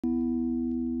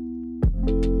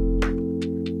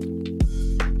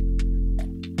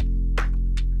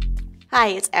Hi,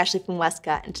 it's Ashley from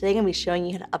Westcott, and today I'm going to be showing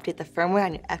you how to update the firmware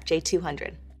on your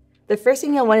FJ200. The first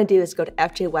thing you'll want to do is go to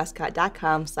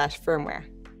fjwestcott.com/firmware.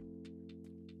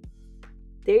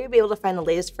 There you'll be able to find the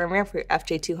latest firmware for your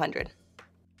FJ200.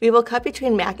 We will cut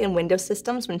between Mac and Windows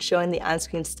systems when showing the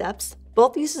on-screen steps.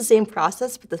 Both use the same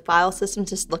process, but the file systems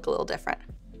just look a little different.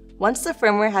 Once the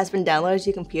firmware has been downloaded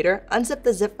to your computer, unzip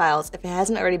the zip files if it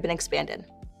hasn't already been expanded.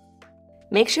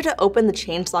 Make sure to open the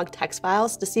changelog text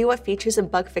files to see what features and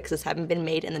bug fixes have been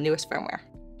made in the newest firmware.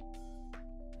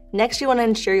 Next, you want to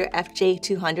ensure your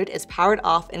FJ200 is powered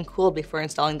off and cooled before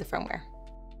installing the firmware.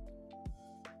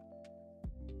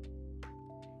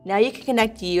 Now you can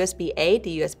connect your USB-A to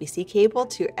USB-C cable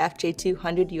to your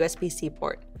FJ200 USB-C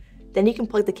port. Then you can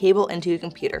plug the cable into your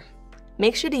computer.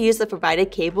 Make sure to use the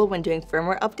provided cable when doing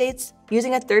firmware updates.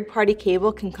 Using a third-party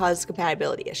cable can cause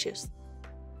compatibility issues.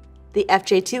 The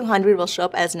FJ200 will show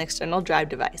up as an external drive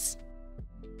device.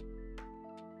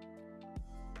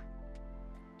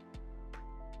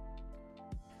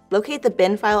 Locate the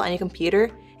bin file on your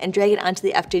computer and drag it onto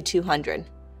the FJ200.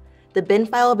 The bin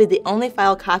file will be the only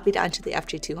file copied onto the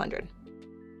FJ200.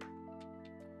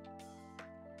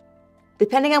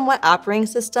 Depending on what operating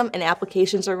system and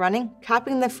applications are running,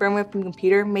 copying the firmware from your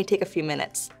computer may take a few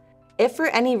minutes. If for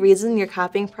any reason your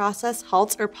copying process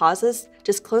halts or pauses,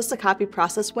 just close the copy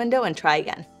process window and try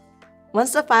again.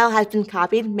 Once the file has been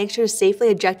copied, make sure to safely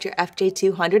eject your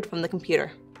FJ200 from the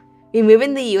computer.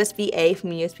 Removing the USB-A from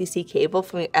the USB-C cable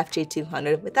from your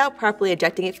FJ200 without properly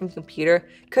ejecting it from the computer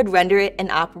could render it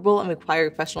inoperable and require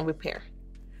professional repair.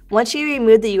 Once you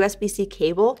remove the USB-C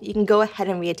cable, you can go ahead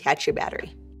and reattach your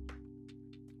battery.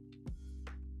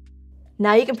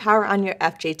 Now you can power on your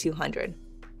FJ200.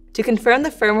 To confirm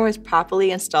the firmware is properly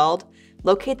installed,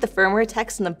 locate the firmware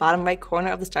text in the bottom right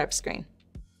corner of the start screen.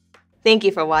 Thank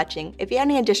you for watching. If you have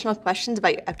any additional questions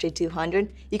about your FJ200,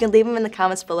 you can leave them in the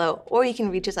comments below, or you can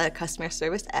reach us at customer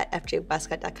service at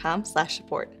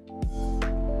fjwestcott.com/support.